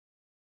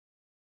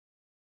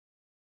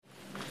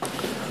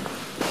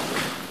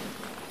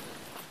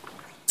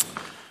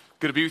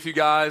Good to be with you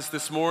guys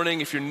this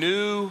morning. If you're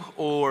new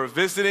or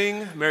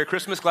visiting, Merry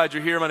Christmas. Glad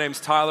you're here. My name's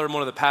Tyler. I'm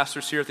one of the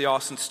pastors here at the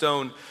Austin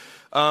Stone.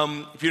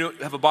 If you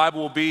don't have a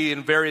Bible, we'll be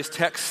in various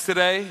texts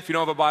today. If you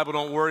don't have a Bible,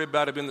 don't worry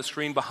about it. It'll be on the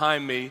screen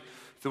behind me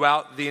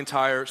throughout the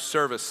entire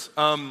service.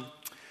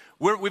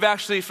 We've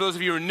actually, for those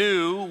of you who are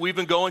new, we've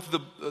been going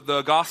through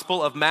the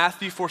Gospel of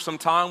Matthew for some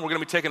time. We're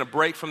going to be taking a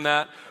break from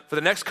that for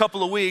the next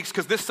couple of weeks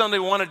because this Sunday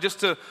we wanted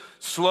just to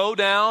slow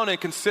down and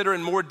consider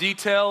in more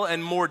detail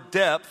and more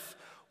depth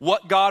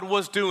what God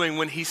was doing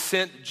when he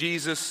sent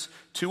Jesus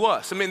to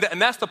us. I mean,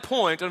 and that's the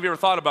point. I don't know if you ever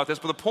thought about this,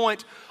 but the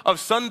point of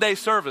Sunday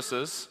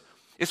services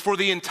is for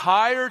the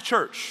entire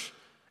church,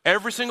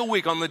 every single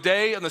week, on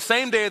the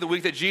same day of the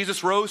week that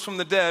Jesus rose from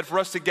the dead, for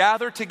us to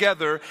gather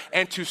together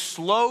and to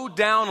slow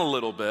down a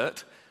little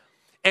bit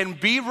and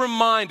be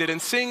reminded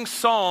and sing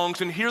songs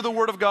and hear the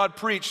word of God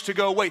preached to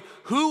go, wait,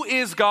 who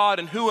is God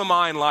and who am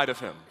I in light of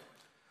him?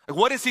 Like,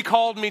 what has he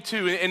called me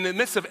to? In the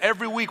midst of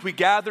every week we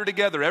gather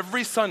together,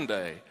 every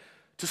Sunday,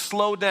 to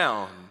slow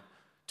down,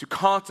 to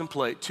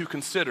contemplate, to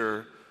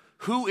consider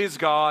who is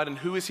God and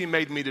who has he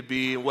made me to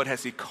be and what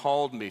has he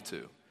called me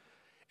to.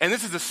 And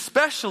this is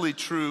especially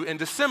true in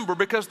December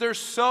because there's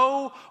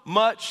so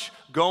much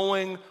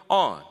going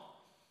on.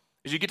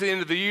 As you get to the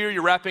end of the year,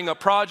 you're wrapping up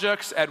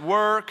projects at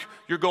work,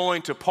 you're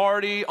going to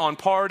party on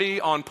party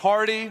on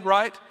party,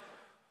 right?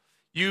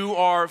 You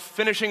are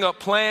finishing up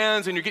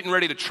plans and you're getting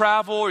ready to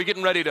travel, you're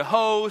getting ready to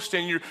host,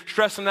 and you're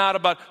stressing out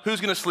about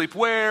who's going to sleep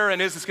where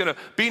and is this going to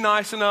be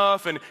nice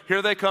enough, and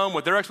here they come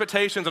with their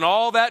expectations and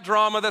all that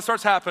drama that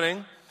starts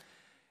happening.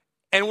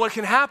 And what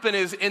can happen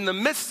is in the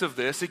midst of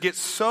this, it gets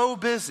so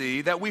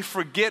busy that we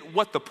forget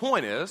what the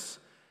point is.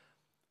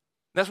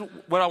 That's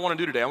what I want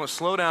to do today. I want to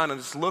slow down and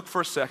just look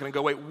for a second and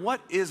go, wait, what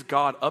is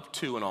God up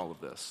to in all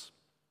of this?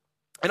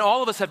 And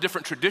all of us have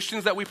different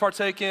traditions that we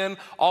partake in.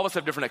 All of us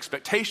have different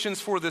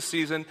expectations for this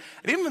season.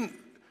 And even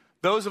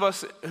those of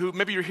us who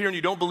maybe you're here and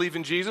you don't believe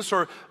in Jesus,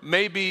 or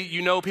maybe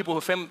you know people,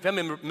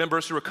 family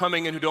members who are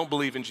coming in who don't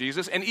believe in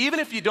Jesus. And even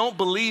if you don't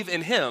believe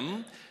in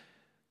him,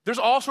 there's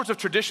all sorts of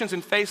traditions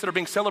and faiths that are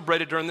being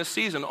celebrated during this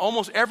season.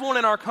 Almost everyone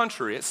in our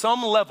country at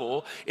some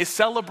level is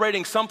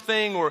celebrating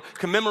something or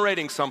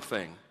commemorating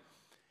something.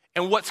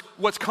 And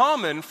what's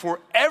common for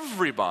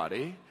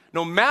everybody,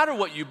 no matter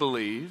what you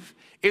believe,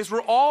 is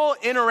we're all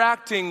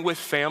interacting with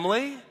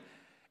family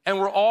and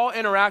we're all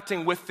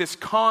interacting with this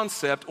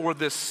concept or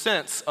this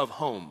sense of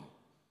home.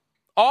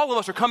 All of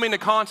us are coming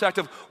into contact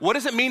of what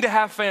does it mean to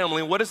have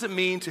family and what does it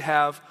mean to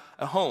have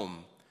a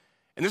home.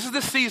 And this is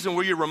the season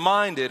where you're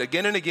reminded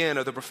again and again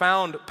of the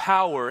profound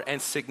power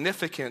and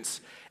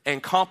significance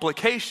and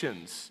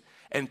complications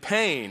and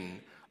pain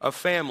of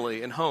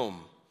family and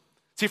home.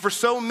 See, for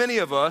so many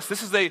of us,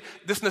 this is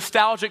this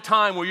nostalgic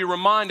time where you're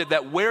reminded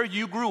that where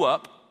you grew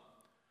up,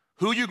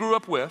 who you grew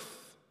up with,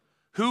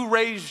 who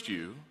raised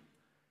you,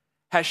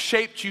 has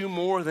shaped you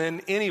more than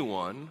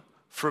anyone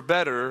for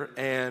better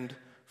and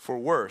for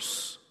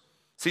worse.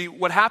 See,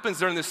 what happens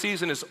during this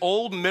season is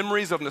old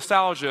memories of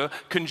nostalgia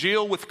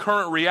congeal with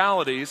current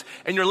realities,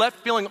 and you're left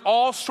feeling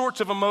all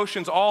sorts of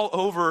emotions all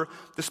over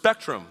the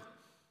spectrum.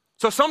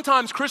 So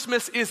sometimes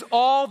Christmas is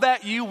all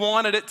that you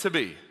wanted it to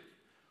be.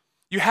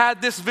 You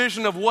had this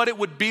vision of what it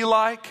would be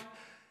like,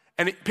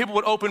 and people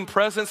would open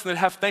presents and they'd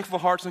have thankful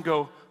hearts and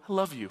go, I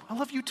love you. I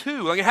love you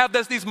too. Like you have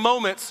these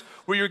moments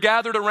where you're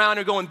gathered around and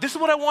you're going, this is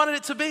what I wanted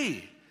it to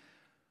be.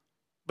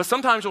 But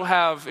sometimes you'll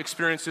have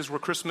experiences where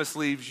Christmas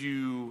leaves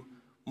you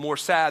more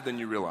sad than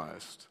you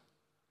realized,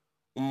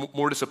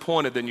 more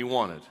disappointed than you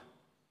wanted.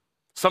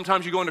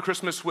 Sometimes you go into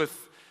Christmas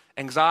with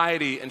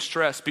anxiety and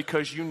stress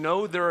because you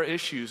know there are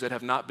issues that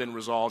have not been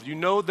resolved. You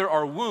know there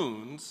are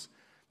wounds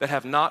that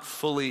have not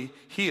fully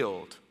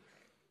healed.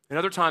 And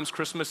other times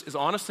Christmas is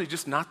honestly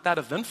just not that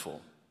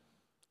eventful.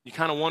 You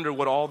kind of wonder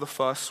what all the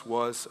fuss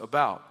was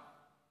about.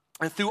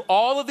 And through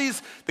all of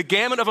these, the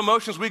gamut of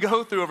emotions we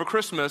go through over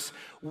Christmas,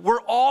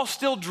 we're all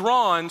still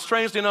drawn,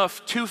 strangely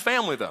enough, to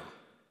family though.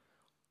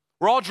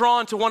 We're all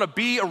drawn to want to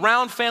be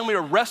around family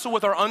or wrestle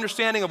with our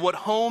understanding of what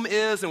home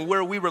is and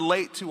where we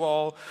relate to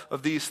all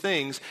of these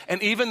things.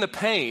 And even the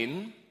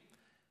pain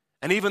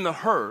and even the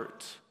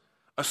hurt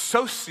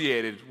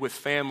associated with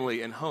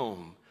family and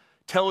home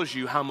tells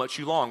you how much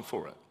you long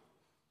for it.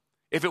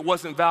 If it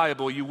wasn't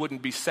valuable, you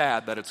wouldn't be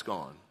sad that it's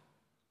gone.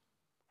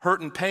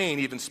 Hurt and pain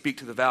even speak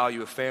to the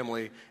value of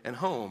family and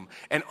home.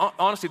 And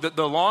honestly,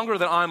 the longer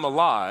that I'm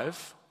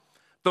alive,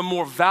 the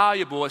more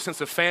valuable a sense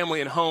of family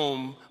and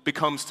home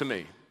becomes to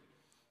me.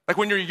 Like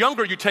when you're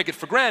younger, you take it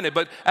for granted,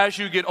 but as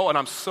you get old, and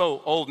I'm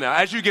so old now,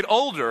 as you get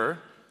older,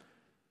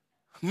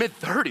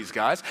 mid-30s,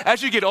 guys,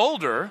 as you get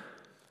older,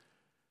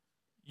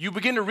 you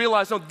begin to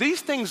realize, no,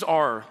 these things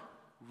are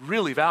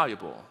really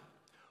valuable.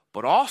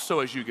 But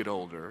also as you get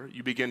older,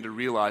 you begin to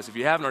realize, if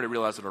you haven't already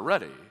realized it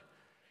already,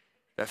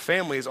 that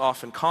family is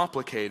often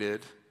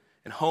complicated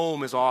and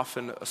home is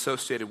often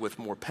associated with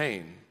more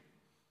pain.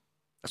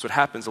 That's what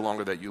happens the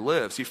longer that you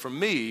live. See, for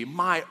me,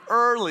 my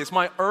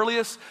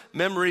earliest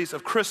memories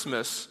of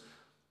Christmas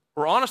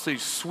were honestly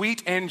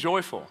sweet and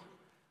joyful.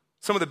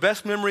 Some of the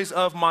best memories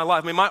of my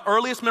life. I mean, my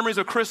earliest memories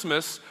of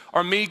Christmas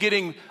are me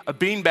getting a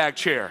beanbag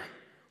chair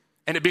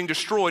and it being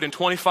destroyed in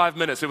 25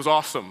 minutes. It was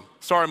awesome.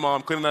 Sorry,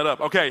 Mom, cleaning that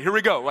up. Okay, here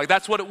we go. Like,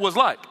 that's what it was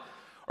like.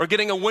 Or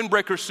getting a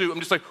windbreaker suit. I'm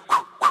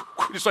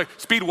just like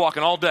speed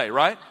walking all day,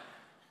 right?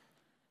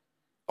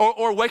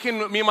 Or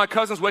me and my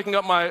cousins waking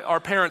up our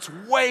parents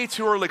way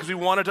too early because we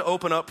wanted to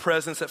open up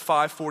presents at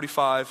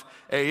 5:45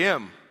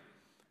 a.m.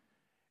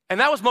 And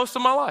that was most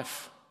of my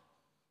life.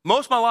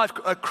 Most of my life,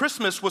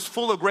 Christmas was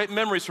full of great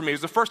memories for me. It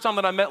was the first time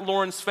that I met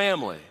Lauren's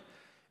family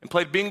and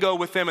played bingo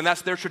with them, and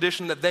that's their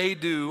tradition that they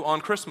do on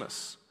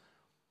Christmas.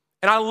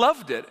 And I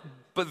loved it,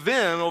 but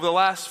then over the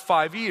last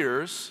 5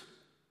 years,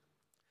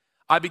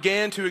 I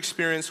began to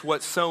experience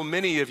what so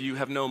many of you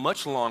have known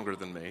much longer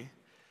than me,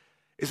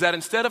 is that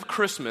instead of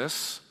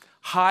Christmas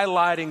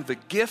highlighting the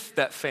gift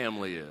that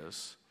family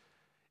is,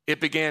 it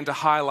began to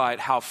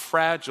highlight how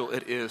fragile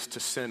it is to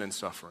sin and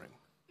suffering.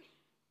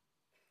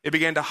 It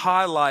began to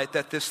highlight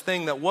that this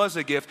thing that was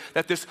a gift,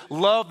 that this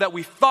love that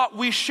we thought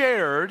we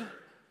shared,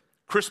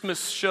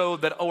 Christmas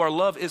showed that, our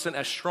love isn't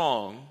as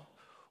strong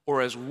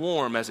or as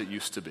warm as it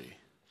used to be.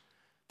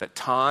 That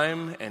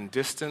time and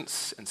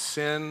distance and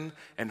sin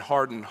and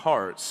hardened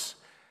hearts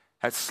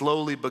had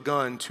slowly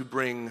begun to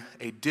bring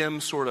a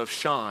dim sort of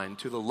shine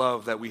to the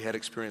love that we had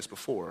experienced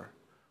before.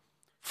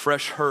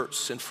 Fresh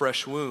hurts and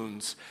fresh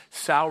wounds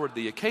soured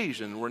the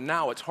occasion, where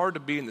now it's hard to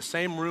be in the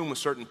same room with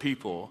certain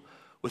people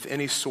with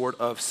any sort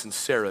of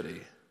sincerity,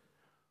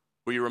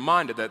 where you're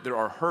reminded that there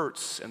are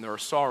hurts and there are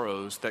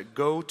sorrows that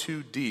go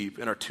too deep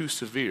and are too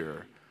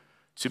severe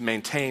to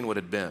maintain what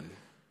had been.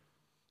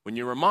 When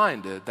you're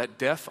reminded that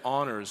death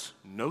honors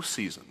no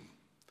season,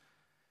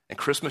 and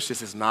Christmas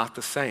just is not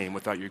the same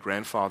without your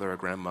grandfather or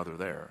grandmother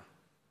there.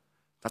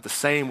 Not the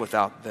same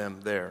without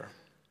them there.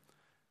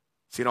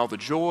 See, in all the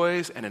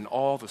joys and in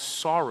all the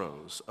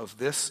sorrows of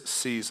this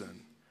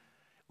season,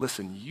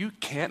 listen, you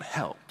can't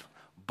help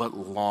but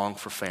long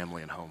for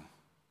family and home.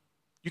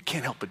 You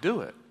can't help but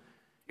do it.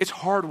 It's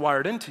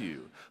hardwired into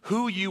you.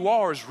 Who you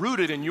are is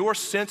rooted in your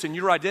sense and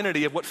your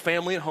identity of what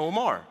family and home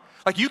are.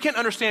 Like, you can't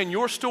understand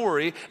your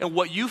story and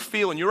what you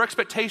feel and your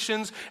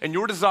expectations and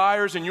your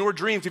desires and your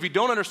dreams if you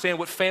don't understand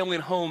what family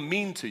and home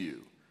mean to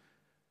you.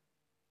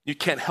 You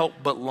can't help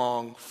but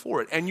long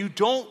for it. And you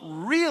don't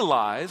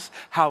realize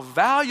how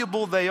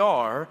valuable they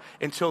are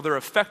until they're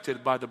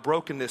affected by the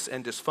brokenness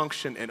and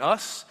dysfunction in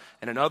us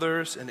and in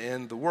others and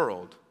in the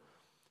world.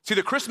 See,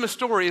 the Christmas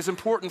story is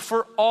important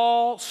for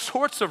all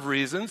sorts of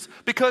reasons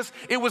because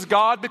it was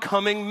God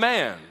becoming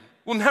man.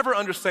 We'll never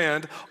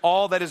understand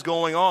all that is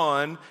going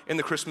on in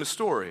the Christmas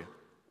story.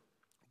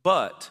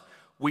 But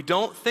we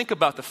don't think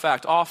about the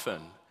fact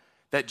often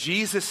that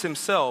Jesus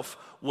himself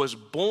was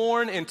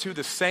born into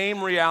the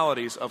same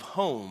realities of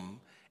home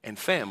and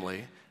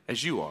family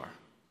as you are.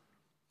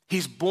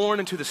 He's born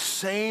into the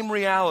same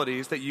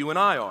realities that you and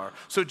I are.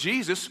 So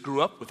Jesus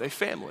grew up with a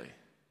family.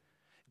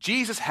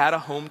 Jesus had a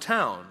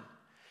hometown.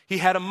 He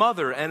had a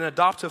mother and an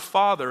adoptive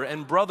father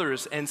and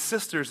brothers and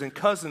sisters and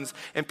cousins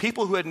and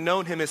people who had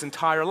known him his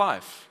entire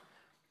life.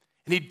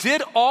 And he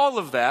did all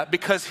of that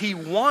because he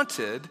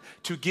wanted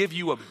to give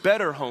you a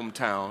better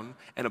hometown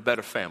and a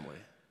better family.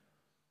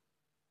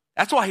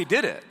 That's why he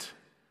did it.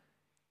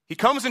 He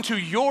comes into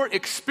your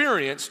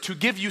experience to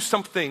give you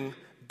something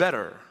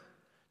better,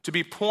 to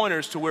be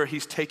pointers to where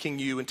he's taking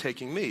you and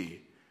taking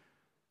me.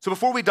 So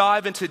before we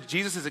dive into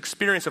Jesus'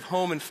 experience of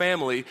home and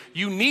family,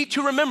 you need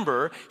to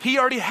remember he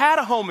already had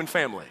a home and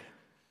family.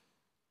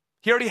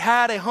 He already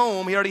had a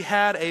home, he already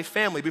had a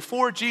family.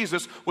 Before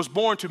Jesus was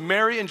born to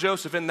Mary and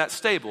Joseph in that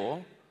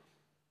stable,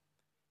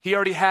 he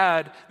already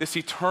had this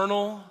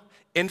eternal,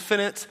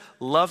 infinite,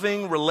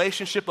 loving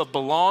relationship of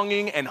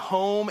belonging and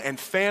home and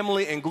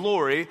family and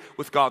glory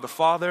with God the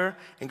Father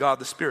and God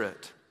the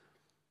Spirit.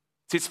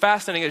 See, it's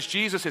fascinating as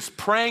Jesus is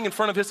praying in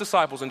front of his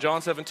disciples in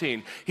John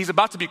 17. He's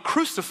about to be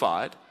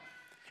crucified,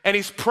 and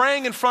he's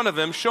praying in front of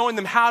them, showing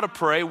them how to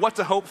pray, what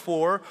to hope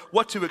for,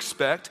 what to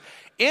expect.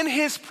 In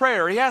his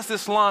prayer, he has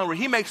this line where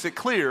he makes it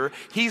clear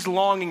he's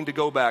longing to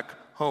go back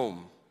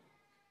home.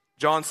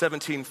 John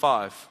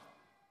 17:5.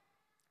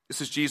 This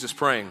is Jesus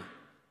praying.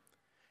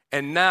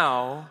 And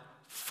now,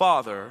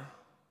 Father,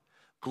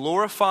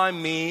 glorify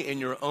me in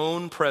your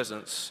own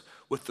presence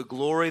with the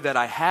glory that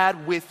I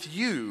had with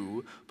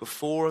you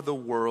before the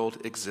world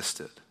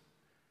existed.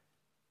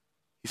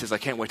 He says, I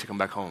can't wait to come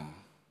back home.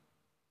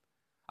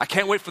 I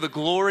can't wait for the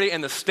glory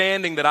and the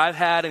standing that I've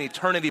had in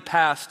eternity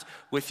past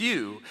with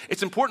you.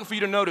 It's important for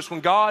you to notice when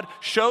God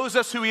shows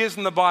us who he is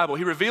in the Bible,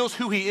 he reveals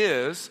who he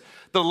is,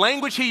 the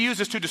language he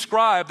uses to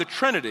describe the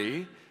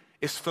Trinity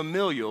is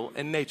familial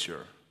in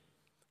nature.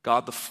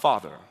 God the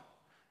Father,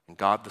 and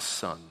God the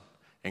Son,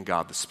 and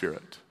God the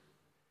Spirit.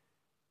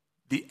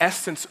 The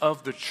essence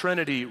of the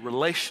Trinity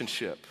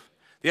relationship,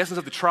 the essence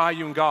of the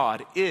triune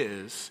God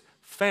is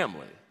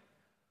family.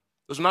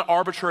 Those are not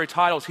arbitrary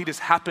titles he just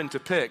happened to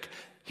pick.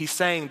 He's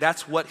saying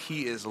that's what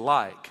he is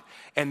like.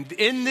 And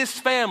in this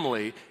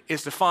family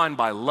is defined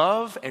by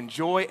love and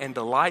joy and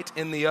delight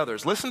in the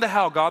others. Listen to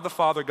how God the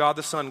Father, God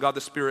the Son, God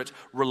the Spirit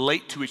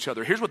relate to each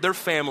other. Here's what their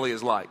family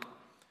is like.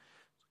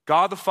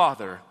 God the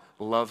Father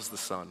loves the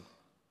Son.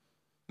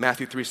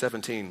 Matthew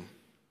 3:17.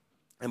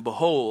 And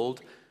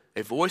behold,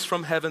 a voice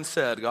from heaven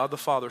said, God the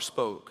Father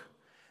spoke,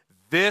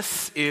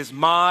 "This is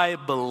my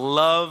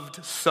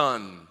beloved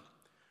Son,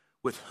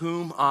 with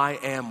whom I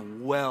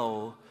am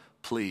well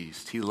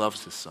pleased." He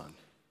loves his Son.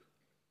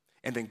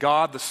 And then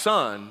God the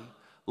Son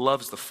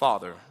loves the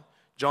Father.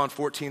 John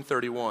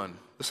 14:31.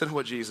 Listen to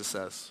what Jesus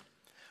says.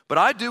 "But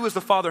I do as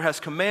the Father has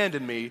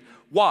commanded me."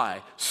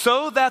 Why?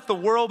 "So that the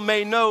world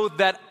may know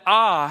that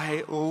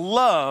I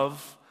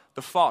love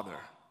the Father."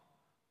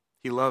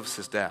 He loves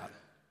his dad.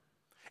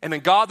 And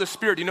then God the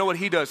Spirit, you know what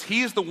he does?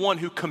 He is the one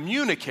who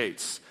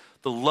communicates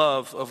the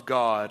love of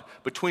God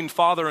between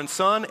Father and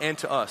Son and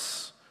to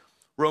us.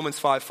 Romans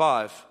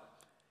 5:5.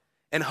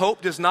 "And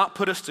hope does not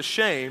put us to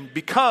shame,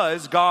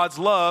 because God's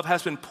love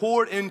has been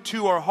poured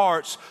into our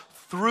hearts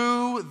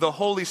through the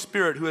Holy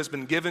Spirit who has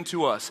been given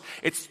to us."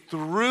 It's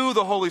through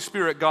the Holy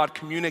Spirit God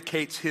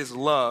communicates his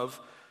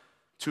love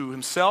to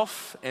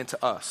himself and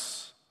to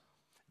us.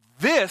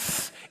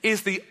 This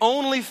is the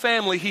only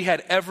family he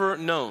had ever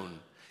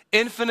known.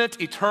 Infinite,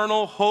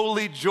 eternal,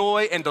 holy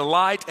joy and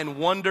delight and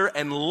wonder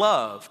and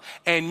love.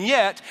 And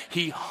yet,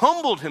 he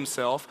humbled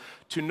himself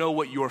to know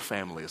what your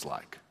family is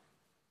like.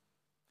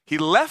 He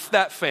left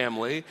that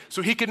family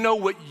so he could know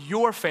what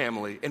your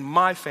family and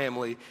my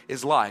family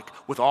is like,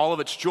 with all of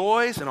its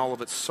joys and all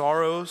of its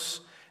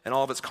sorrows and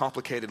all of its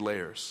complicated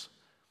layers.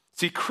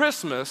 See,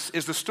 Christmas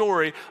is the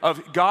story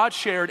of God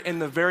shared in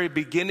the very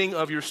beginning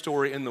of your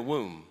story in the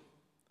womb.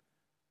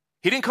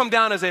 He didn't come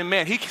down as a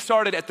man. He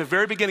started at the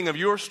very beginning of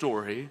your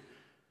story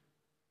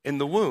in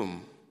the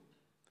womb.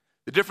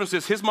 The difference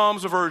is his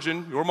mom's a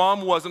virgin. Your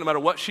mom wasn't, no matter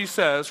what she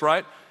says,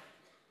 right?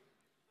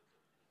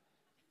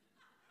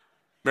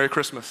 Merry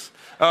Christmas.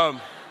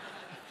 Talk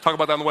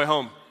about that on the way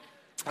home.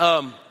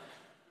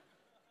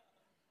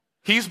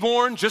 He's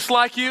born just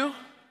like you,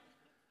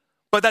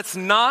 but that's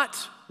not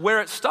where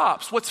it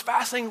stops. What's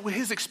fascinating with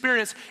his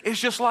experience is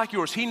just like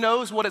yours. He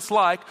knows what it's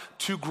like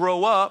to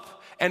grow up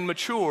and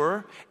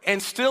mature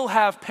and still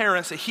have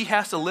parents that he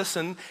has to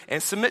listen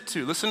and submit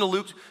to. Listen to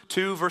Luke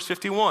 2, verse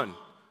 51. It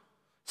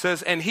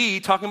says, "And he,"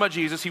 talking about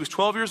Jesus, he was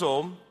 12 years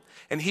old,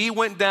 "and he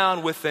went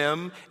down with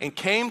them and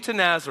came to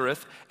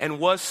Nazareth and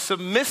was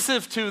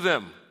submissive to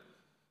them."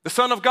 The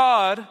Son of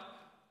God,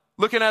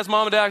 looking at his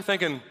mom and dad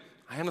thinking,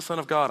 "I am the Son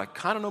of God. I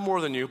kind of know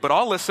more than you, but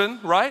I'll listen,"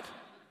 right?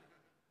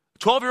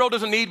 12-year-old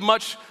doesn't need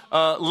much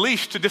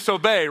leash to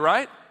disobey,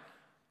 right?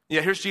 Yeah,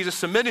 here's Jesus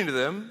submitting to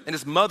them, and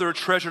his mother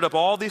treasured up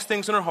all these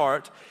things in her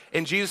heart,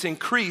 and Jesus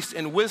increased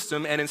in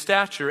wisdom and in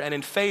stature and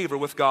in favor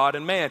with God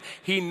and man.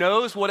 He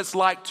knows what it's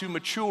like to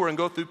mature and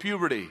go through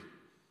puberty.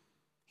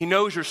 He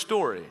knows your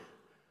story.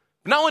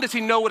 But not only does he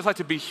know what it's like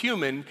to be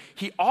human,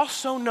 he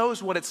also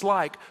knows what it's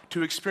like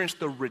to experience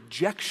the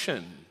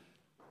rejection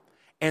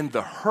and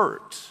the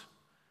hurt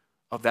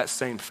of that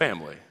same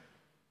family.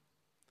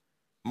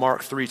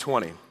 Mark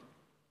 3:20.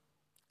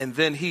 "And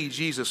then he,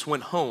 Jesus,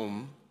 went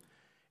home,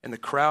 and the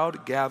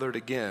crowd gathered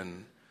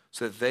again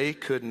so that they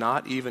could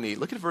not even eat."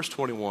 Look at verse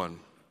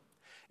 21.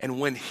 "And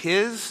when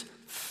his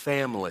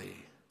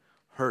family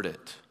heard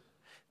it,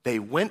 they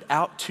went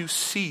out to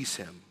seize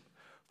him,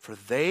 for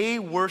they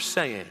were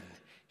saying,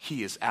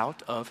 'He is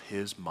out of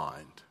his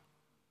mind.'"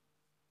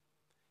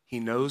 He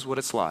knows what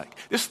it's like.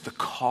 This is the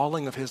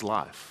calling of his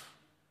life.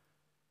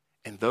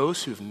 And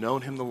those who've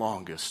known him the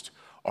longest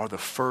are the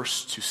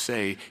first to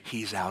say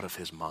he's out of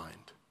his mind.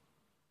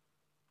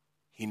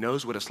 He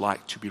knows what it's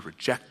like to be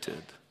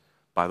rejected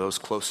by those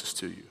closest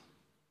to you.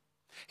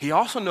 He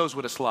also knows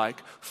what it's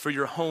like for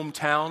your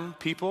hometown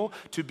people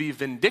to be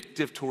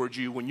vindictive towards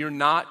you when you're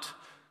not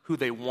who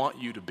they want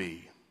you to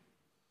be.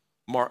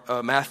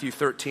 Matthew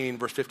 13,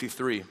 verse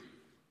 53.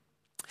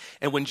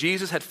 "And when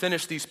Jesus had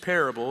finished these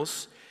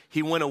parables,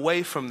 he went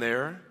away from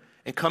there,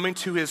 and coming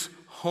to his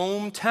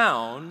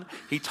hometown,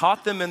 he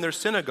taught them in their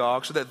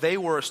synagogue, so that they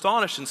were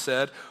astonished and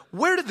said,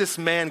 'Where did this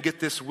man get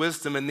this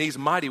wisdom and these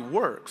mighty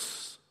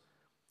works?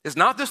 Is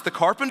not this the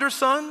carpenter's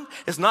son?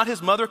 Is not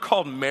his mother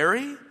called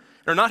Mary?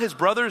 Are not his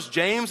brothers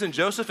James and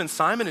Joseph and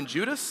Simon and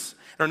Judas?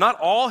 Are not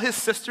all his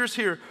sisters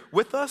here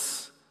with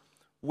us?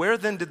 Where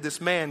then did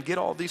this man get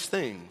all these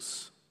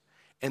things?'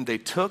 And they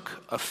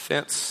took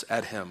offense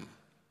at him.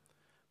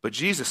 But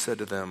Jesus said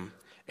to them,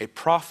 'A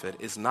prophet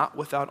is not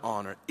without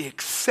honor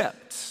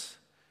except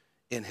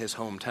in his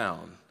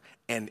hometown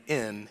and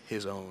in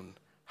his own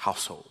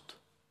household.'"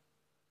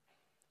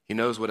 He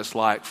knows what it's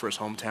like for his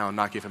hometown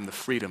not give him the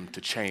freedom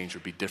to change or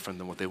be different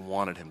than what they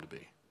wanted him to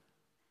be.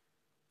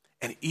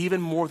 And even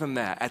more than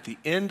that, at the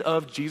end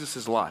of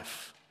Jesus'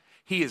 life,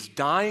 he is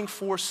dying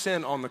for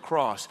sin on the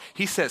cross.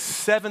 He says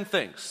 7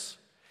 things.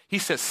 He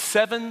says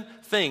 7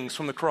 things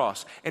from the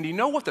cross. And do you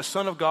know what the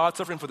Son of God,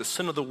 suffering for the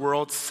sin of the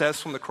world,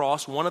 says from the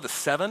cross? One of the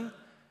 7?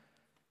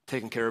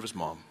 Taking care of his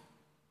mom.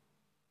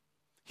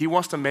 He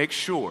wants to make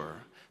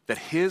sure that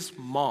his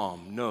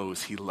mom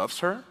knows he loves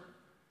her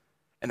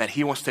and that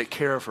he wants to take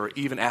care of her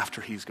even after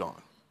he's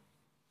gone.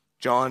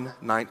 John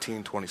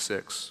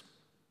 19:26.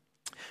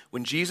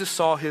 "When Jesus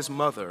saw his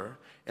mother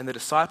and the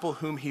disciple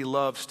whom he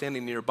loved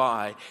standing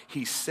nearby,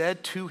 he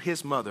said to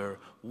his mother,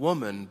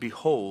 "Woman,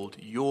 behold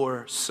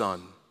your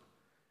son."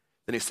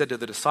 Then he said to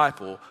the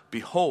disciple,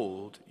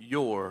 "Behold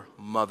your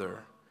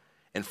mother."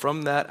 And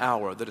from that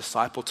hour, the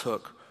disciple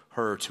took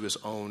her to his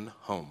own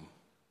home.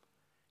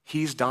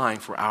 He's dying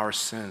for our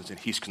sins, and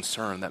he's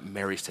concerned that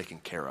Mary's taken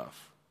care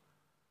of.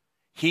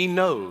 He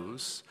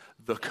knows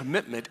the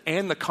commitment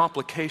and the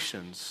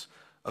complications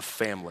of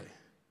family.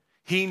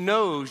 He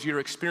knows your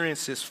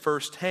experiences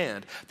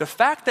firsthand. The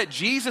fact that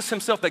Jesus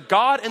himself, that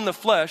God in the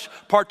flesh,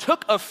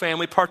 partook of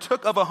family,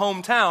 partook of a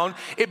hometown,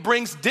 it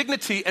brings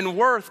dignity and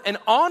worth and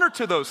honor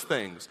to those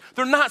things.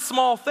 They're not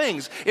small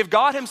things. If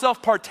God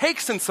himself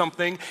partakes in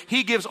something,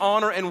 he gives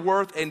honor and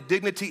worth and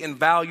dignity and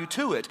value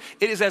to it.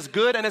 It is as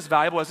good and as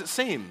valuable as it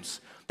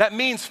seems. That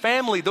means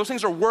family, those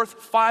things are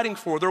worth fighting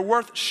for. They're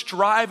worth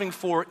striving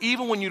for,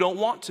 even when you don't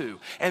want to.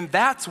 And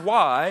that's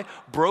why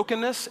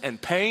brokenness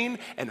and pain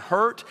and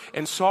hurt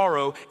and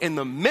sorrow in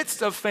the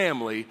midst of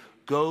family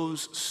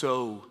goes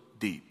so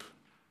deep.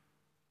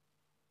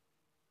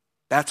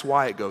 That's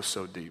why it goes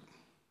so deep.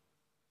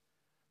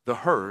 The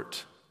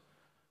hurt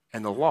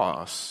and the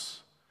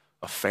loss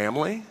of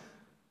family,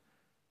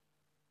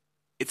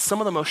 it's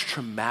some of the most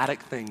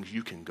traumatic things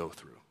you can go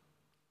through.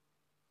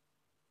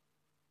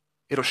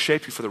 It'll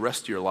shape you for the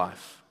rest of your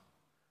life.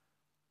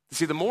 You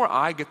see, the more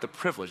I get the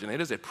privilege, and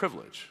it is a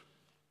privilege,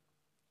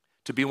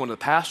 to be one of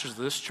the pastors of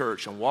this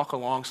church and walk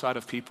alongside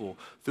of people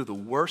through the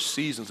worst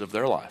seasons of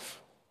their life,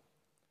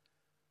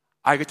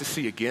 I get to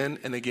see again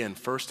and again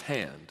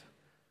firsthand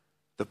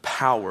the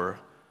power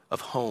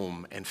of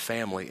home and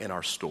family in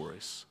our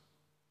stories,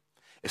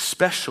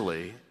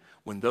 especially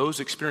when those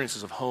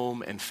experiences of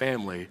home and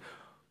family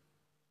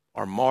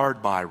are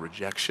marred by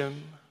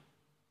rejection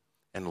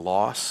and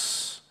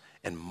loss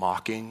and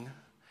mocking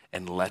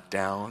and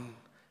letdown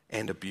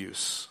and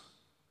abuse.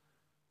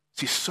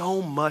 See,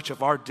 so much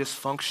of our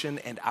dysfunction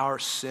and our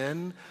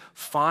sin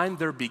find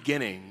their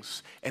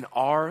beginnings in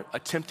our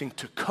attempting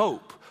to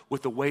cope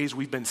with the ways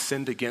we've been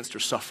sinned against or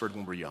suffered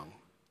when we're young.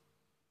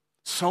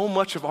 So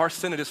much of our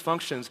sin and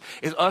dysfunctions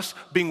is us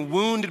being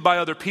wounded by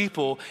other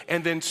people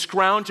and then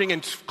scrounging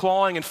and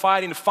clawing and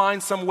fighting to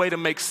find some way to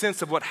make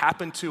sense of what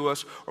happened to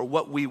us or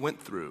what we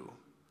went through.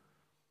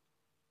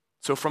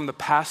 So from the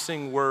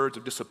passing words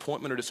of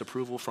disappointment or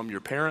disapproval from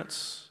your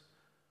parents,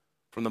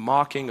 from the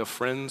mocking of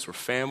friends or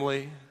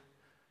family,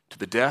 to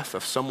the death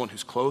of someone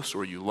who's close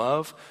or you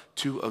love,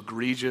 to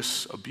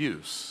egregious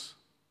abuse.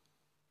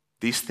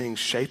 These things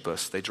shape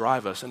us, they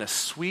drive us, and as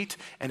sweet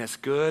and as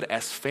good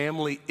as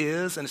family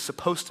is and is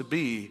supposed to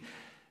be,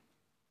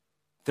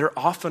 they're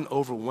often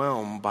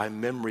overwhelmed by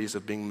memories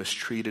of being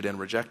mistreated and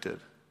rejected.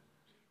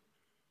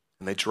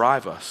 And they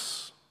drive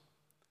us,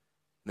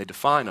 and they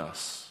define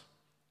us.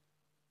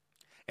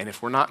 And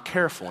if we're not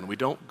careful and we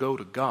don't go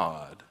to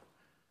God,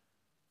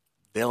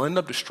 they'll end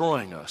up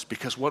destroying us,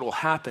 because what will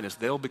happen is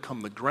they'll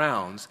become the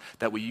grounds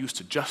that we use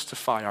to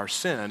justify our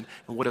sin.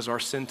 And what does our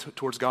sin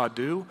towards God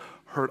do?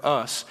 Hurt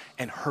us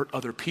and hurt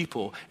other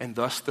people, and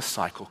thus the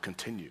cycle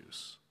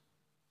continues.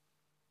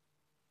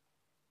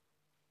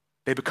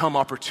 They become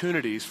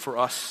opportunities for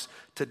us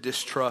to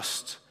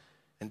distrust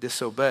and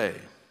disobey.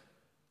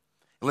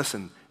 And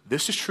listen,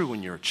 this is true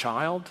when you're a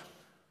child,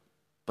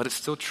 but it's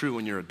still true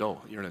when you're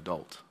an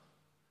adult.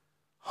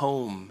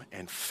 Home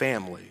and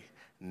family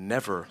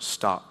never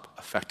stop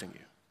affecting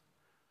you.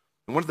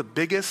 And one of the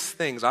biggest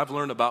things I've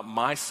learned about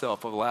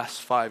myself over the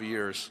last 5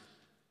 years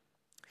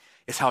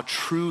is how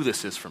true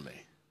this is for me.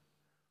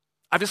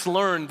 I've just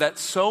learned that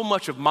so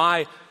much of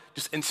my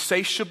just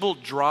insatiable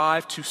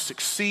drive to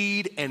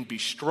succeed and be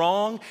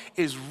strong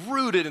is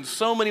rooted in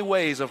so many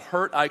ways of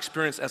hurt I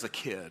experienced as a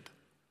kid.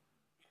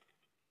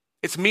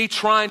 It's me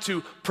trying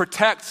to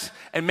protect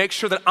and make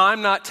sure that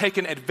I'm not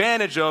taken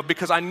advantage of,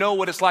 because I know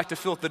what it's like to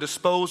feel at the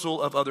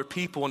disposal of other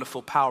people and to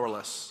feel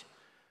powerless.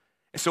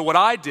 And so what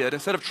I did,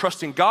 instead of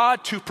trusting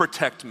God to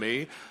protect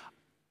me,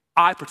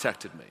 I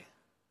protected me.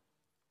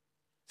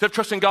 Instead of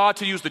trusting God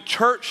to use the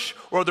church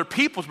or other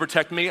people to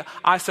protect me,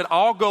 I said,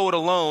 I'll go it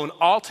alone,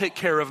 I'll take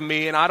care of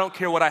me, and I don't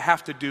care what I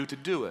have to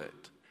do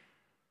it.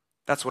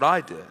 That's what I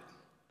did.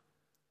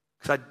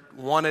 Because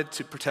I wanted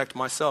to protect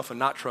myself and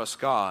not trust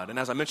God. And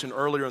as I mentioned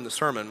earlier in the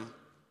sermon,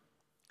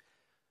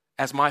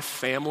 as my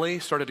family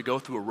started to go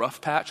through a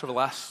rough patch over the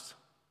last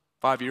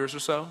 5 years or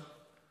so,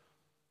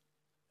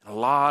 and a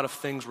lot of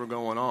things were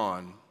going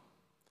on,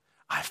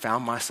 I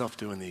found myself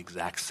doing the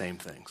exact same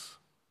things.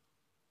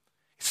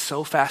 It's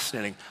so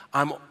fascinating.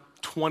 I'm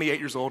 28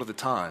 years old at the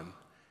time,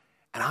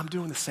 and I'm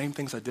doing the same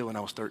things I did when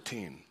I was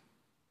 13.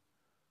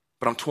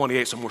 But I'm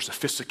 28, so I'm more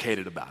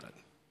sophisticated about it,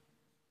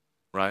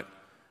 right?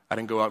 I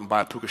didn't go out and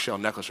buy a puka shell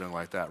necklace or anything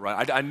like that,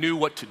 right? I knew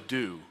what to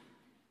do.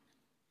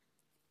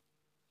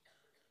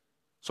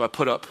 So I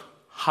put up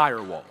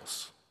higher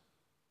walls.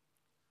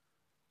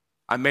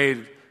 I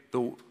made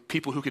the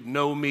people who could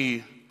know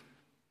me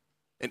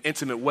in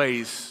intimate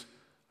ways,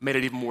 made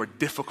it even more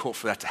difficult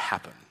for that to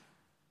happen.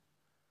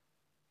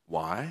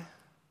 Why?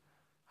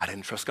 I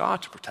didn't trust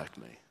God to protect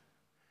me.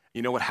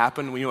 You know what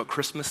happened? You know what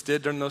Christmas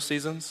did during those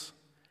seasons?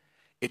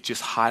 it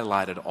just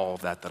highlighted all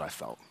of that I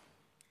felt.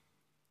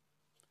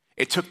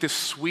 It took this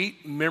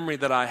sweet memory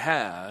that I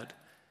had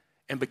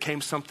and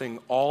became something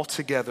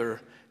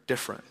altogether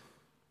different.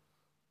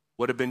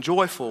 What had been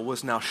joyful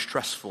was now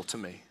stressful to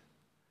me.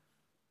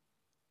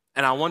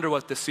 And I wonder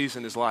what this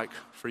season is like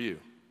for you.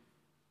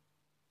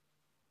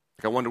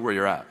 I wonder where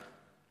you're at.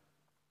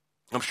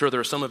 I'm sure there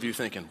are some of you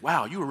thinking,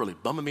 wow, you were really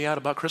bumming me out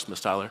about Christmas,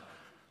 Tyler.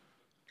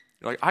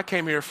 You're like, I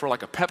came here for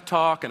like a pep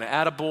talk and an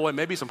attaboy,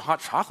 maybe some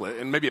hot chocolate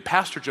and maybe a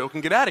pastor joke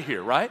and get out of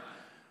here, right?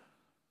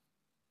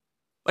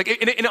 Like,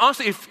 and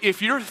honestly,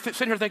 if you're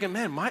sitting here thinking,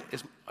 man, my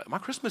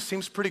Christmas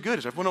seems pretty good.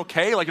 Is everyone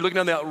okay? Like, you're looking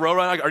down the road,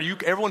 right?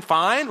 Like, everyone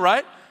fine,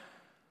 right?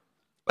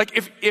 Like,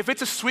 if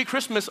it's a sweet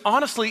Christmas,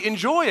 honestly,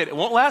 enjoy it. It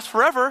won't last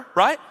forever,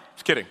 right?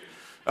 Just kidding.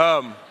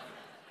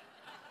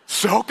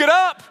 Soak it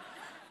up.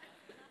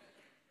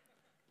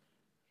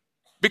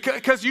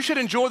 Because you should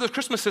enjoy those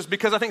Christmases,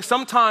 because I think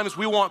sometimes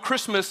we want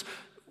Christmas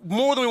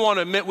more than we want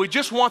to admit. We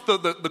just want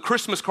the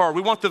Christmas card.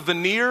 We want the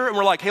veneer, and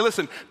we're like, hey,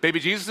 listen, baby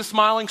Jesus is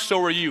smiling, so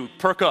are you.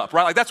 Perk up,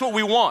 right? Like, that's what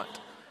we want.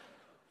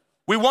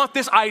 We want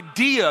this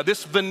idea,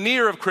 this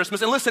veneer of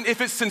Christmas. And listen,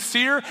 if it's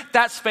sincere,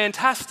 that's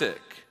fantastic.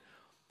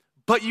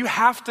 But you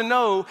have to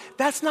know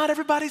that's not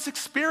everybody's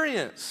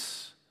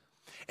experience.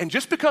 And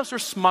just because they're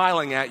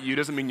smiling at you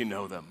doesn't mean you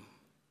know them.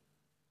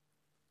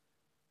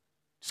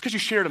 Just because you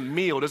shared a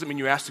meal doesn't mean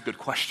you asked a good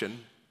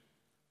question.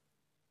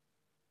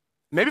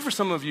 Maybe for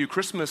some of you,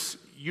 Christmas,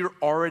 you're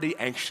already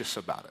anxious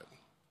about it.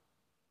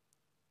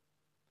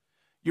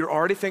 You're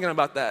already thinking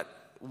about that,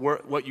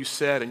 what you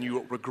said, and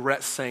you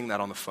regret saying that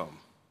on the phone.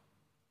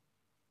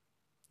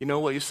 You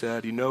know what you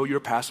said, you know you're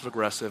passive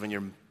aggressive, and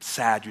you're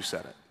sad you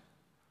said it.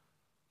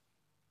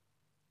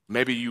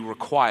 Maybe you were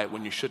quiet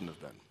when you shouldn't have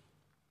been.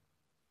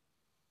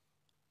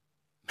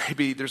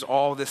 Maybe there's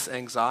all this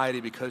anxiety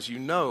because you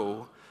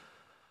know,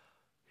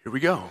 here we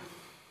go.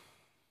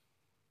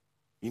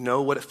 You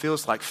know what it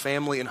feels like.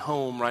 Family and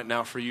home right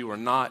now for you are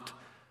not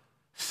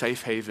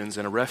safe havens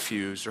and a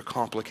refuge. They're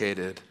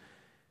complicated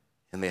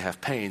and they have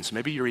pain. So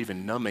maybe you're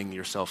even numbing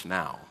yourself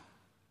now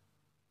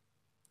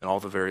in all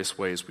the various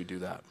ways we do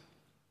that.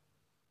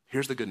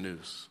 Here's the good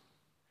news.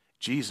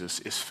 Jesus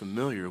is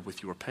familiar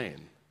with your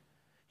pain.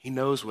 He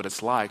knows what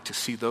it's like to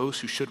see those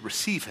who should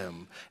receive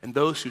him and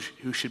those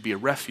who should be a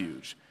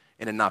refuge,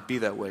 and it not be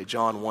that way.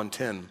 John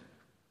 1:10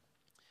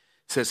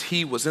 says,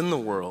 he was in the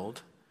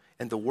world,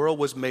 and the world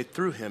was made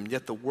through him,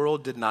 yet the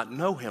world did not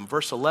know him.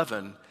 Verse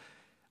 11,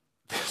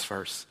 this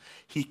verse,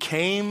 he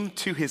came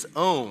to his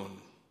own,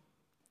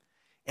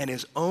 and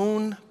his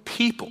own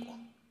people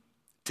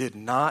did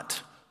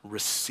not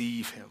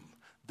receive him.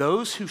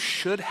 Those who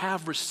should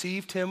have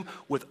received him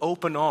with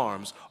open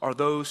arms are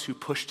those who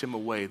pushed him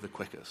away the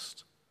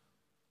quickest.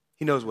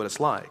 He knows what it's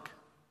like.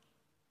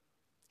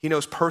 He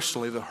knows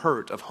personally the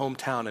hurt of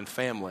hometown and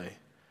family.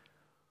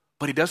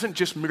 But he doesn't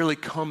just merely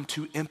come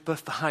to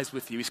empathize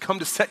with you. He's come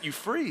to set you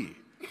free.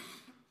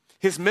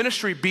 His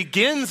ministry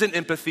begins in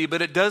empathy,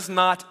 but it does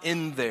not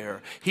end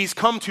there. He's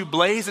come to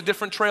blaze a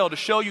different trail to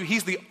show you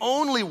he's the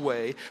only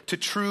way to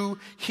true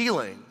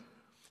healing.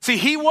 See,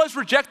 he was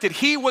rejected.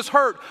 He was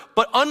hurt.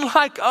 But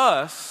unlike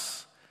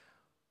us,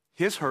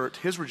 his hurt,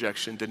 his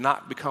rejection did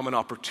not become an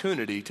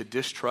opportunity to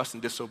distrust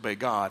and disobey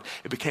God.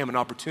 It became an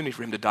opportunity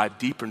for him to dive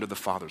deeper into the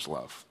Father's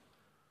love.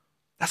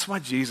 That's why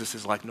Jesus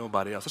is like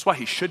nobody else. That's why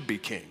he should be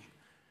king.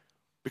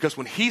 Because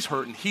when he's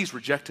hurt and he's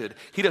rejected,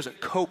 he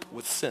doesn't cope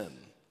with sin.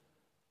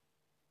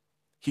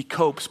 He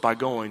copes by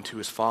going to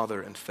his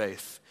Father in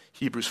faith.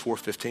 Hebrews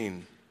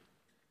 4:15.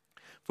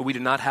 For we do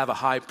not have a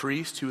high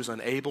priest who is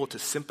unable to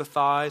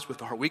sympathize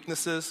with our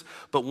weaknesses,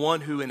 but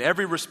one who in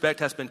every respect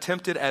has been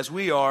tempted as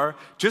we are,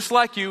 just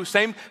like you,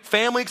 same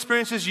family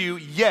experience as you,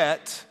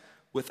 yet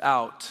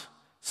without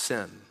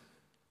sin.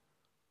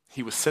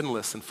 He was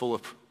sinless and full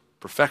of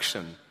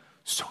perfection,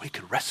 so he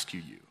could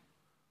rescue you.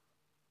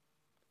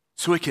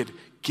 So he could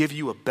give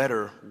you a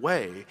better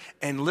way.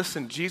 And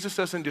listen, Jesus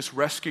doesn't just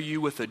rescue you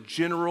with a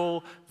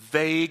general,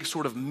 vague,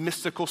 sort of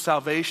mystical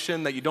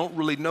salvation that you don't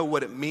really know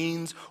what it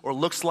means or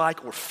looks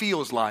like or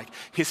feels like.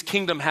 His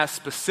kingdom has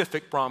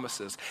specific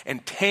promises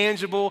and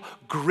tangible,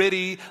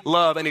 gritty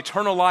love and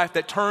eternal life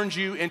that turns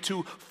you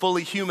into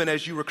fully human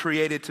as you were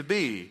created to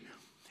be.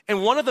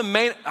 And one of the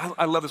main,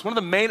 I love this, one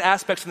of the main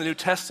aspects in the New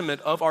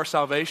Testament of our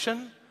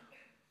salvation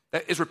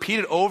that is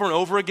repeated over and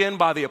over again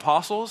by the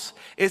apostles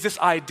is this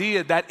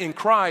idea that in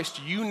Christ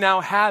you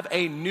now have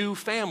a new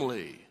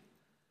family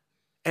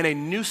and a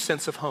new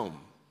sense of home.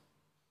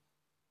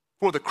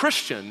 For the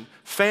Christian,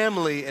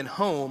 family and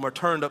home are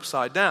turned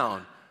upside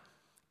down.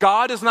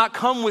 God does not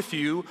come with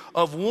you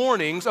of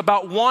warnings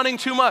about wanting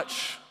too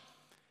much.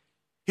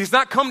 He's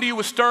not come to you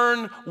with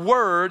stern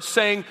words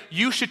saying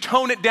you should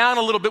tone it down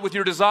a little bit with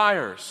your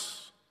desires.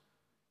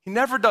 He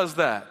never does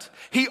that.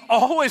 He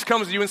always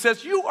comes to you and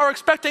says, you are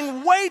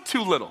expecting way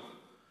too little.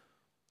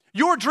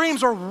 Your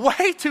dreams are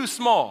way too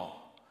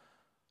small.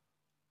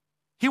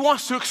 He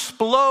wants to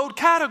explode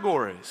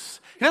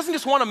categories. He doesn't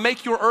just want to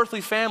make your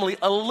earthly family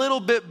a little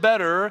bit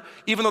better,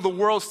 even though the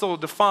world's still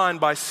defined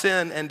by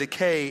sin and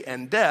decay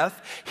and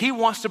death. He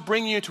wants to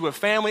bring you into a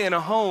family and a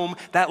home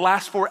that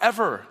lasts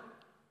forever,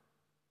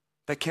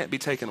 that can't be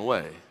taken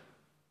away,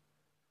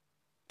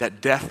 that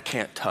death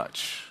can't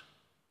touch.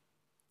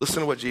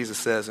 Listen to what Jesus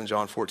says in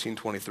John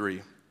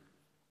 14:23.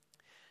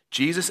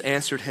 Jesus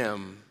answered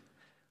him,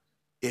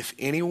 "If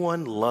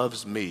anyone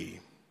loves me,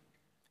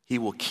 he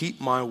will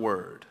keep my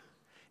word,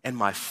 and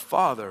my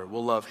Father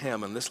will love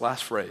him," and this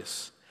last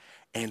phrase,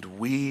 "and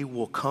we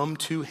will come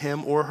to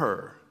him or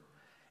her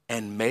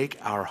and make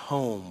our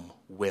home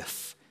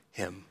with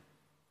him."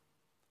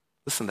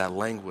 Listen to that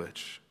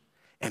language.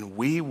 And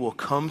we will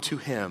come to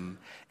him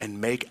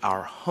and make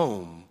our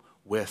home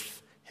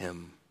with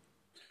him.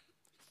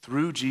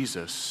 Through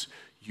Jesus,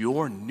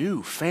 your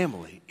new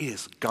family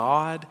is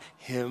God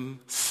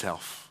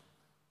himself.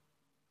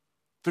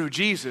 Through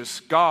Jesus,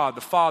 God,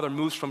 the Father,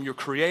 moves from your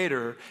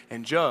creator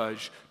and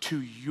judge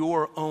to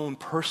your own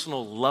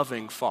personal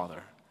loving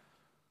Father.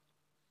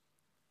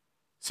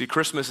 See,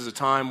 Christmas is a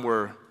time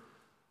where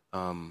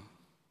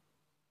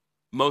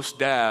most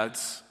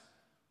dads,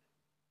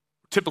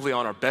 typically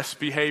on our best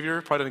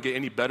behavior, probably doesn't get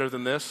any better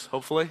than this,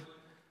 hopefully.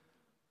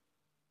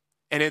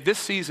 And at this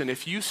season,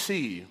 if you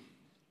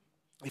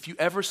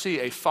ever see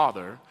a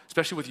father,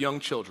 especially with young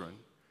children,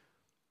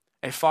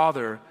 a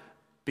father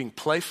being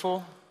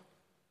playful,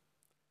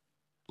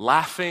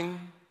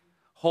 laughing,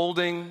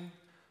 holding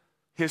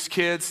his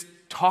kids,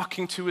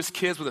 talking to his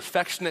kids with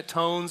affectionate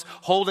tones,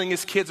 holding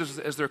his kids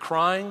as they're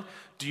crying,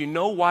 do you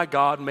know why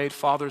God made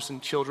fathers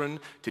and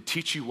children? To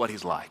teach you what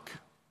he's like.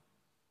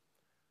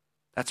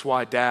 That's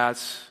why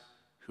dads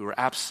who are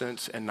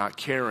absent and not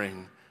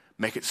caring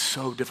make it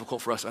so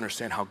difficult for us to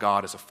understand how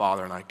God is a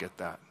father, and I get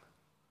that.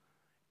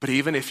 But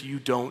even if you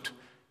don't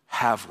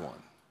have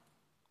one,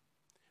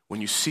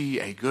 when you see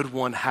a good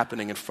one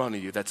happening in front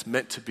of you, that's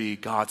meant to be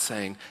God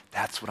saying,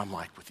 that's what I'm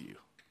like with you.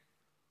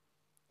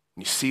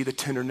 And you see the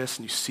tenderness,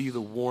 and you see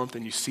the warmth,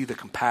 and you see the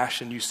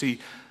compassion, you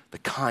see the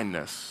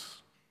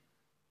kindness.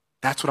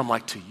 That's what I'm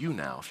like to you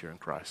now if you're in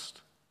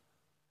Christ.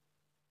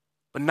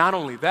 But not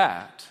only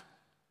that,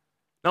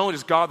 not only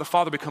does God the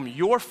Father become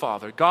your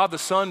Father, God the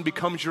Son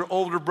becomes your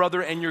older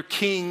brother and your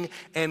king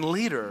and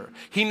leader.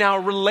 He now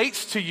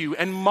relates to you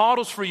and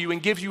models for you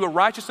and gives you a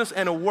righteousness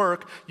and a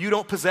work you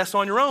don't possess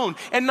on your own.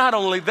 And not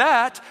only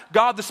that,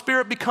 God the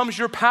Spirit becomes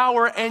your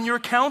power and your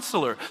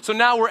counselor. So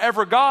now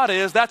wherever God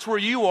is, that's where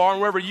you are, and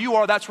wherever you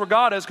are, that's where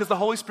God is, because the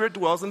Holy Spirit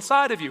dwells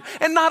inside of you.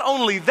 And not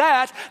only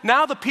that,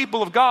 now the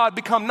people of God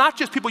become not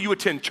just people you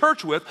attend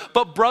church with,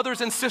 but brothers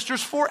and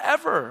sisters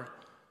forever.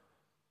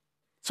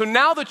 So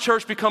now the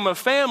church become a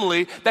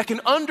family that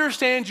can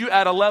understand you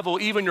at a level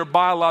even your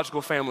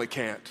biological family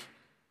can't.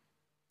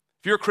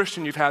 If you're a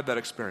Christian, you've had that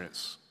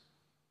experience,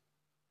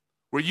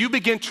 where you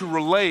begin to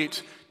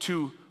relate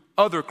to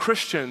other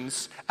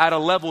Christians at a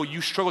level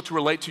you struggle to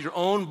relate to your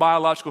own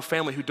biological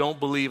family who don't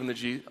believe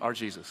in our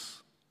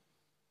Jesus.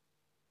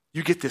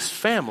 You get this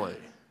family.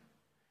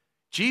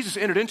 Jesus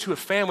entered into a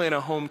family in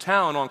a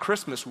hometown on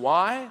Christmas.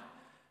 Why?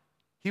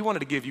 He wanted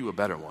to give you a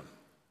better one.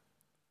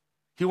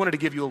 He wanted to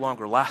give you a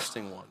longer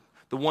lasting one,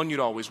 the one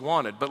you'd always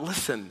wanted. But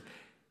listen,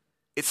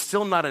 it's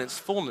still not in its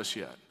fullness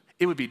yet.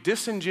 It would be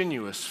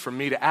disingenuous for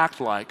me to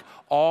act like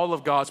all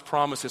of God's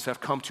promises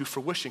have come to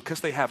fruition, because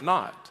they have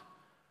not.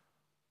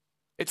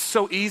 It's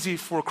so easy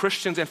for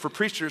Christians and for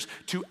preachers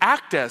to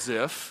act as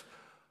if,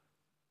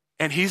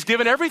 and he's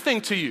given everything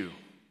to you.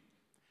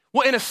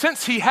 Well, in a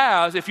sense, he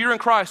has. If you're in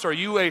Christ, are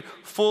you a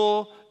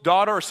full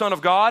daughter or son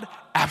of God?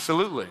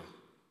 Absolutely.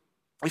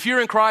 If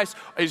you're in Christ,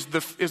 is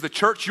the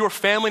church your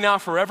family now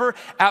forever?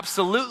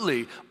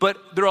 Absolutely.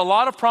 But there are a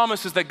lot of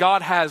promises that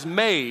God has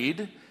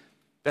made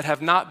that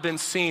have not been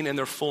seen in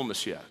their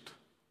fullness yet.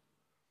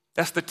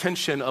 That's the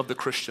tension of the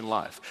Christian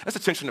life. That's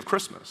the tension of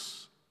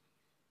Christmas.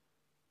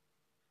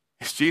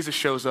 As Jesus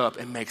shows up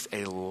and makes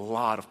a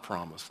lot of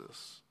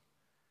promises,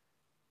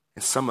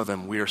 and some of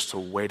them we are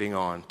still waiting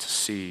on to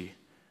see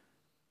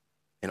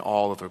in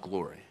all of their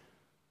glory.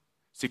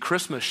 See,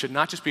 Christmas should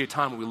not just be a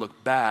time when we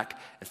look back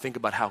and think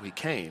about how he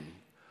came,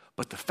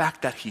 but the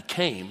fact that he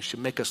came should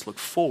make us look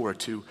forward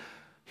to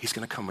he's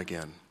going to come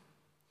again.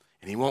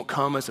 And he won't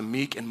come as a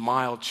meek and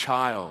mild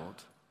child.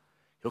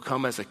 He'll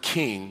come as a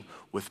king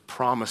with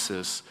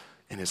promises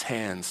in his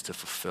hands to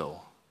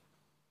fulfill.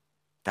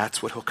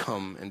 That's what he'll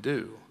come and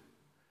do.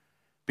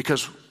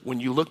 Because when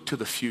you look to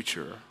the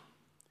future,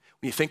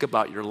 when you think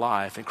about your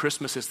life, and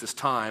Christmas is this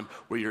time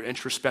where you're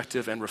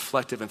introspective and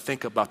reflective and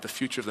think about the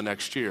future of the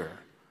next year,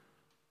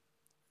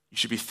 you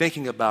should be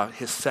thinking about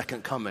his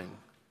second coming,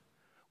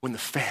 when the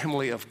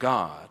family of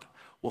God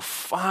will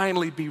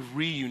finally be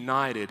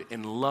reunited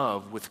in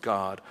love with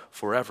God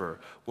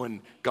forever.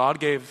 When God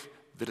gave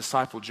the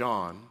disciple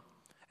John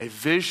a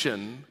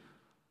vision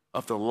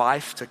of the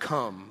life to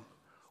come,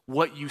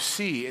 what you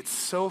see, it's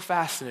so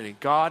fascinating.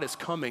 God is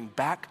coming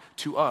back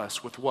to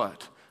us with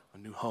what? A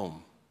new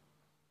home,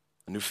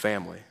 a new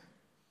family.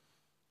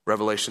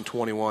 Revelation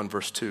 21,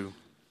 verse 2.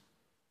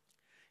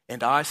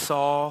 And I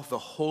saw the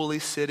holy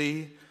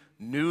city,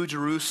 New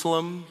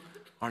Jerusalem,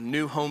 our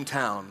new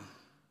hometown,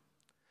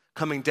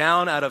 coming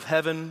down out of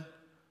heaven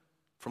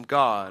from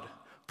God,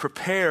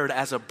 prepared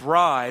as a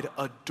bride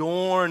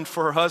adorned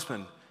for her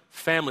husband.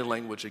 Family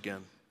language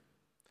again.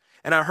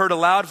 And I heard a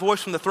loud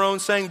voice from the throne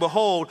saying,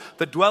 behold,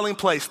 the dwelling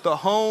place, the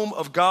home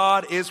of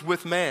God is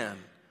with man.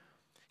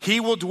 He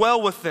will dwell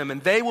with them,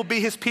 and they will be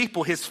his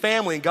people, his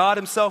family, and God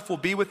himself will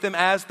be with them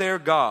as their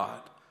God.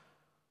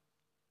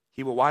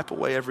 He will wipe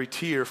away every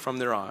tear from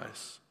their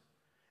eyes,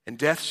 and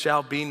death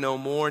shall be no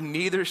more,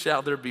 neither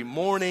shall there be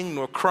mourning,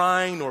 nor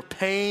crying, nor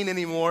pain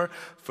anymore,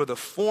 for the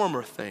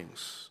former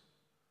things,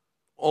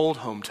 old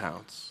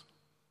hometowns,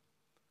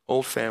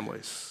 old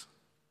families,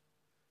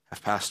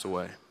 have passed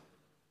away.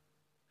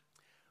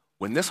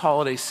 When this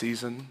holiday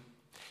season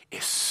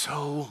is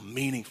so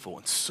meaningful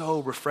and so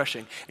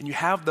refreshing, and you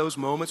have those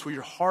moments where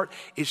your heart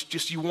is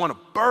just, you want to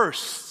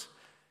burst,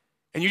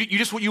 and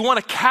you want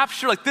to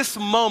capture like this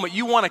moment,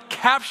 you want to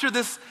capture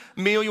this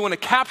meal, you want to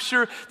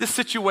capture this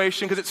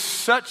situation because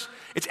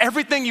it's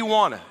everything you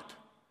wanted.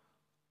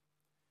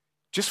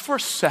 Just for a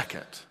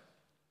second,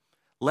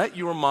 let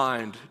your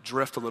mind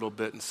drift a little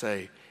bit and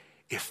say,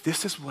 if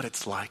this is what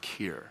it's like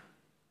here,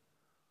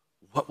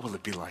 what will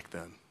it be like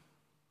then?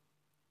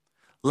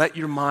 Let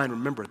your mind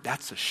remember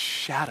that's a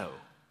shadow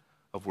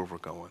of where we're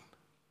going.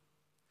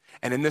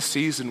 And in this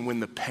season, when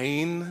the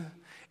pain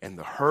and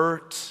the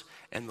hurt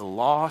and the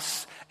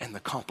loss and the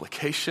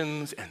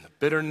complications and the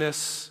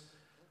bitterness,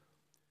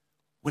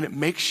 when it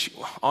makes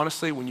you,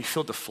 honestly, when you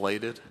feel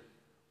deflated,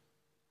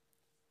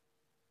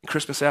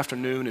 Christmas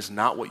afternoon is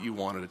not what you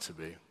wanted it to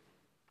be,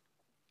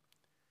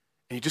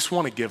 and you just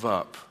want to give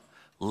up,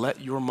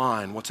 let your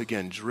mind once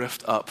again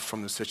drift up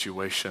from the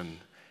situation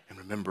and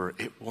remember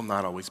it will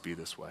not always be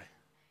this way.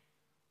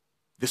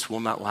 This will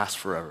not last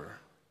forever.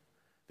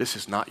 This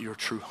is not your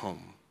true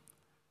home.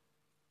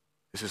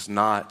 This is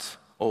not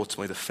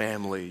ultimately the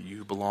family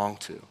you belong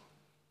to.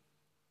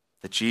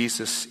 That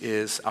Jesus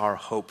is our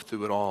hope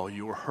through it all.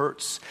 Your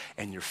hurts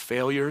and your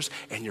failures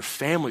and your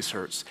family's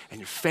hurts and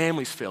your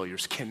family's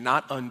failures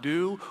cannot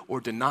undo or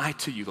deny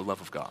to you the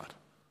love of God.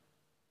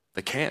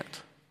 They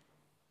can't.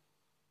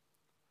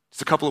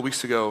 Just a couple of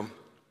weeks ago,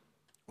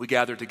 we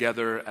gathered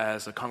together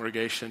as a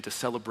congregation to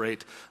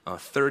celebrate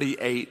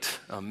 38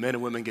 men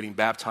and women getting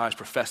baptized,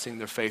 professing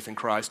their faith in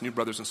Christ, new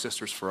brothers and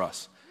sisters for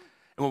us.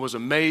 And what was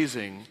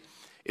amazing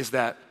is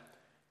that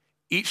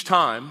each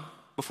time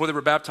before they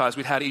were baptized,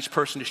 we'd had each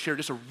person to share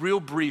just a real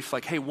brief,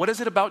 like, hey, what is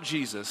it about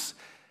Jesus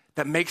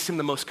that makes him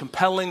the most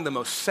compelling, the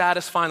most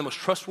satisfying, the most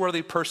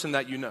trustworthy person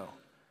that you know?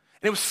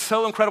 And it was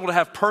so incredible to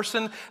have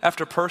person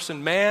after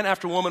person, man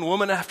after woman,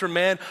 woman after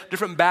man,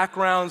 different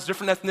backgrounds,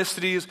 different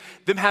ethnicities,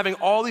 them having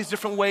all these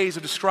different ways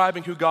of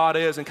describing who God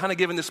is and kind of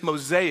giving this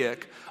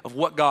mosaic of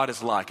what God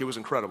is like. It was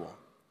incredible.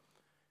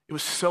 It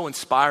was so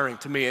inspiring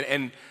to me.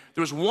 And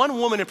there was one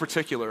woman in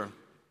particular,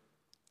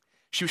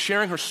 she was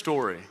sharing her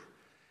story.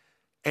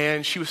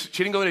 And she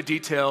didn't go into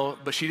detail,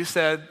 but she just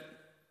said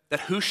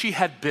that who she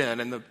had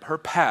been in her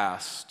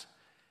past,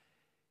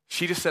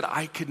 she just said,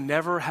 I could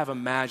never have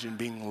imagined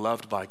being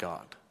loved by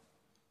God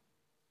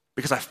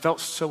because I felt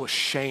so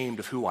ashamed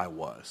of who I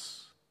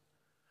was.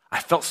 I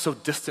felt so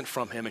distant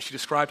from him. And she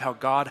described how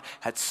God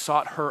had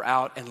sought her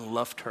out and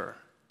loved her.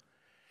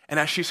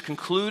 And as she's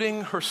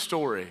concluding her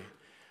story,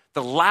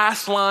 the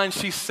last line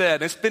she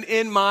said, and it's been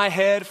in my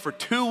head for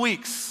 2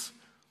 weeks,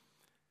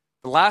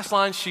 the last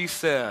line she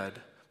said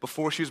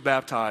before she was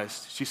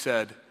baptized, she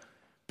said,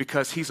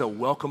 because he's a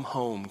welcome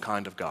home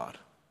kind of God.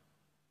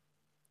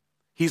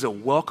 He's a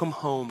welcome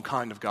home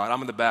kind of God. I'm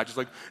in the back just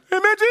like,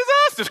 amen,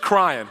 Jesus, just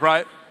crying,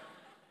 right?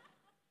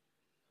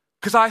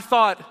 Because I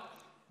thought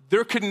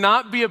there could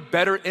not be a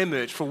better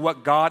image for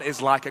what God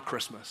is like at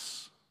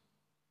Christmas.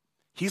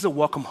 He's a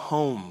welcome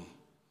home,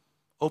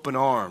 open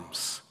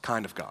arms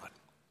kind of God.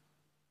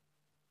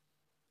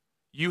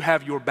 You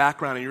have your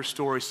background and your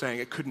story saying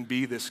it couldn't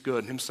be this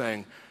good, and him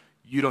saying,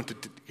 you don't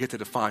get to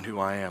define who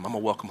I am. I'm a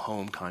welcome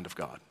home kind of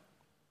God.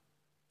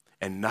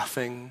 And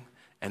nothing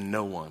and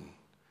no one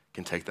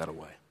can take that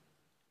away.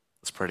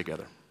 Let's pray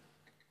together.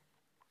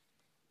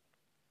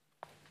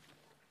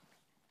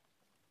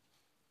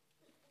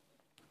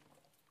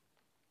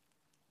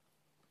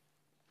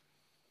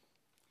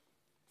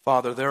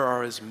 Father, there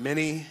are as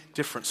many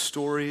different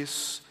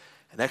stories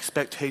and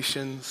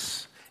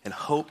expectations and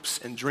hopes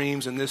and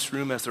dreams in this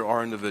room as there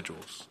are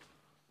individuals.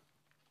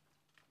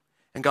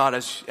 And God,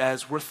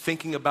 as we're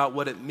thinking about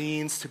what it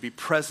means to be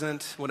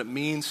present, what it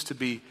means to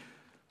be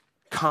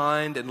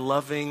kind and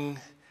loving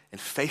and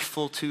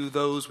faithful to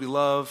those we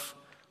love,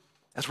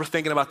 as we're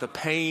thinking about the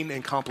pain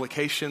and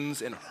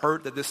complications and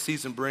hurt that this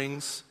season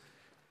brings,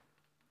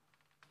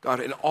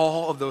 God, in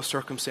all of those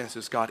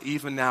circumstances, God,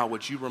 even now,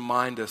 would you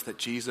remind us that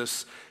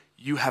Jesus,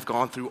 you have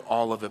gone through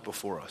all of it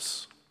before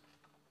us.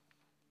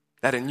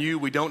 That in you,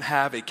 we don't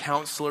have a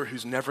counselor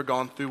who's never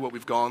gone through what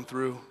we've gone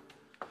through.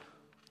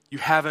 You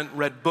haven't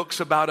read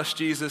books about us,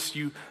 Jesus.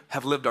 You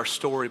have lived our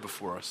story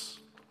before us.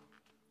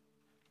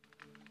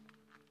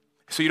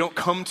 So you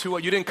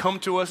didn't come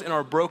to us in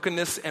our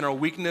brokenness and our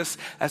weakness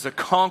as a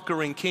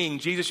conquering king.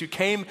 Jesus, you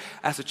came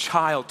as a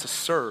child to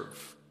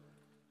serve.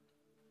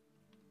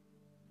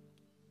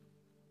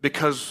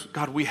 Because,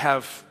 God, we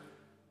have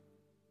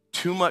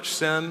too much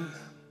sin,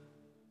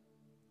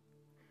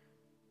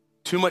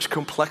 too much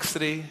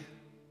complexity,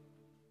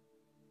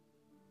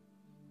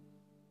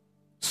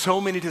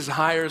 so many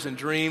desires and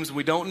dreams.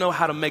 We don't know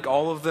how to make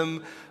all of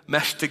them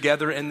mesh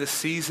together in this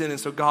season. And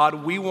so,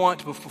 God, we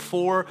want,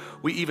 before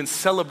we even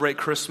celebrate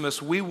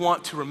Christmas, we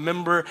want to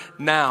remember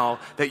now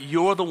that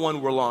you're the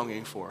one we're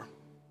longing for.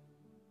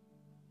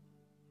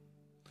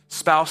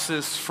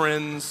 Spouses,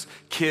 friends,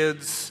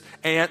 kids,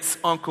 aunts,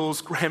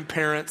 uncles,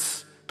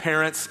 grandparents,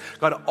 parents,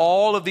 God,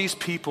 all of these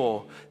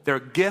people, they're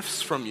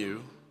gifts from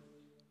you.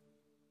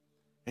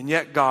 And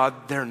yet,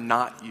 God, they're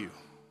not you.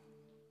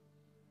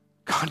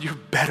 God, you're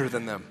better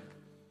than them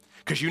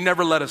because you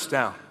never let us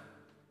down.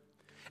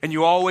 And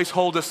you always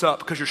hold us up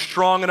because you're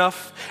strong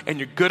enough and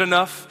you're good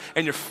enough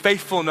and you're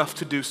faithful enough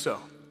to do so.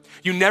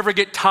 You never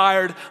get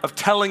tired of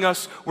telling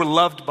us we're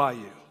loved by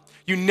you.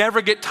 You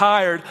never get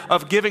tired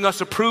of giving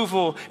us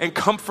approval and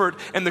comfort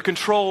and the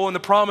control and the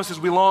promises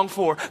we long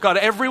for. God,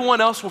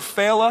 everyone else will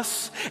fail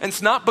us, and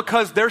it's not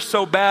because they're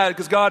so bad,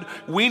 because God,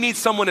 we need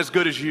someone as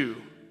good as you.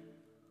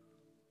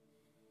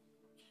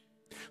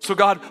 So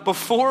God,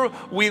 before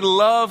we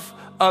love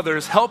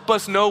others, help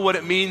us know what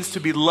it means to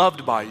be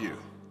loved by you.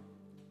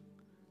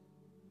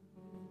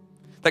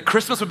 That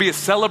Christmas would be a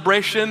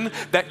celebration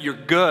that you're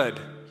good,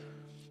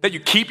 that you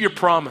keep your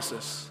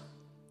promises,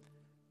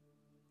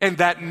 and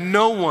that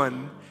no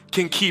one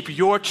can keep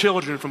your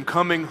children from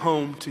coming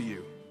home to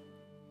you.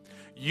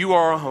 You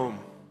are our home.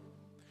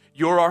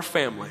 You're our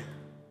family.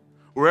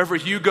 Wherever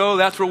you go,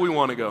 that's where we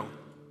want to go.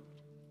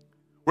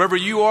 Wherever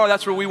you are,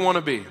 that's where we want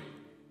to be.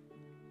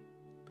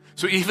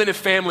 So even if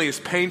family is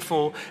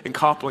painful and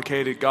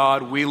complicated,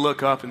 God, we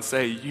look up and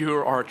say,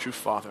 you're our true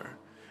Father.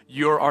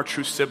 You're our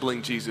true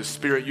sibling, Jesus.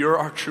 Spirit, you're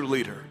our true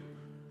leader.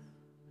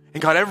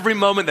 And God, every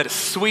moment that is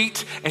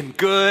sweet and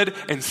good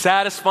and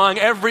satisfying,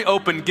 every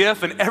open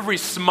gift and every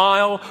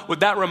smile, would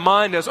that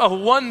remind us, oh,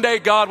 one day,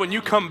 God, when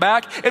you come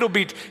back, it'll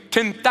be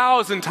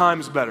 10,000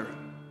 times better.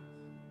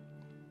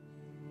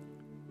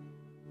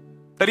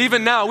 That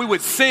even now we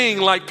would sing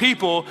like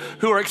people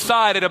who are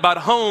excited about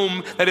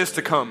home that is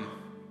to come.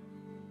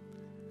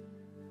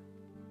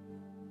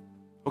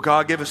 Oh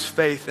God, give us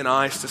faith and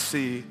eyes to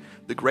see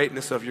the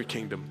greatness of your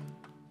kingdom.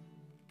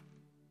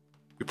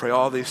 We pray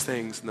all these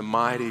things in the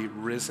mighty,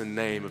 risen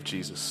name of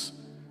Jesus.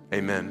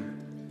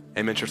 Amen.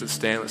 Amen, church. Let's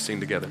stand. Let's sing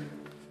together.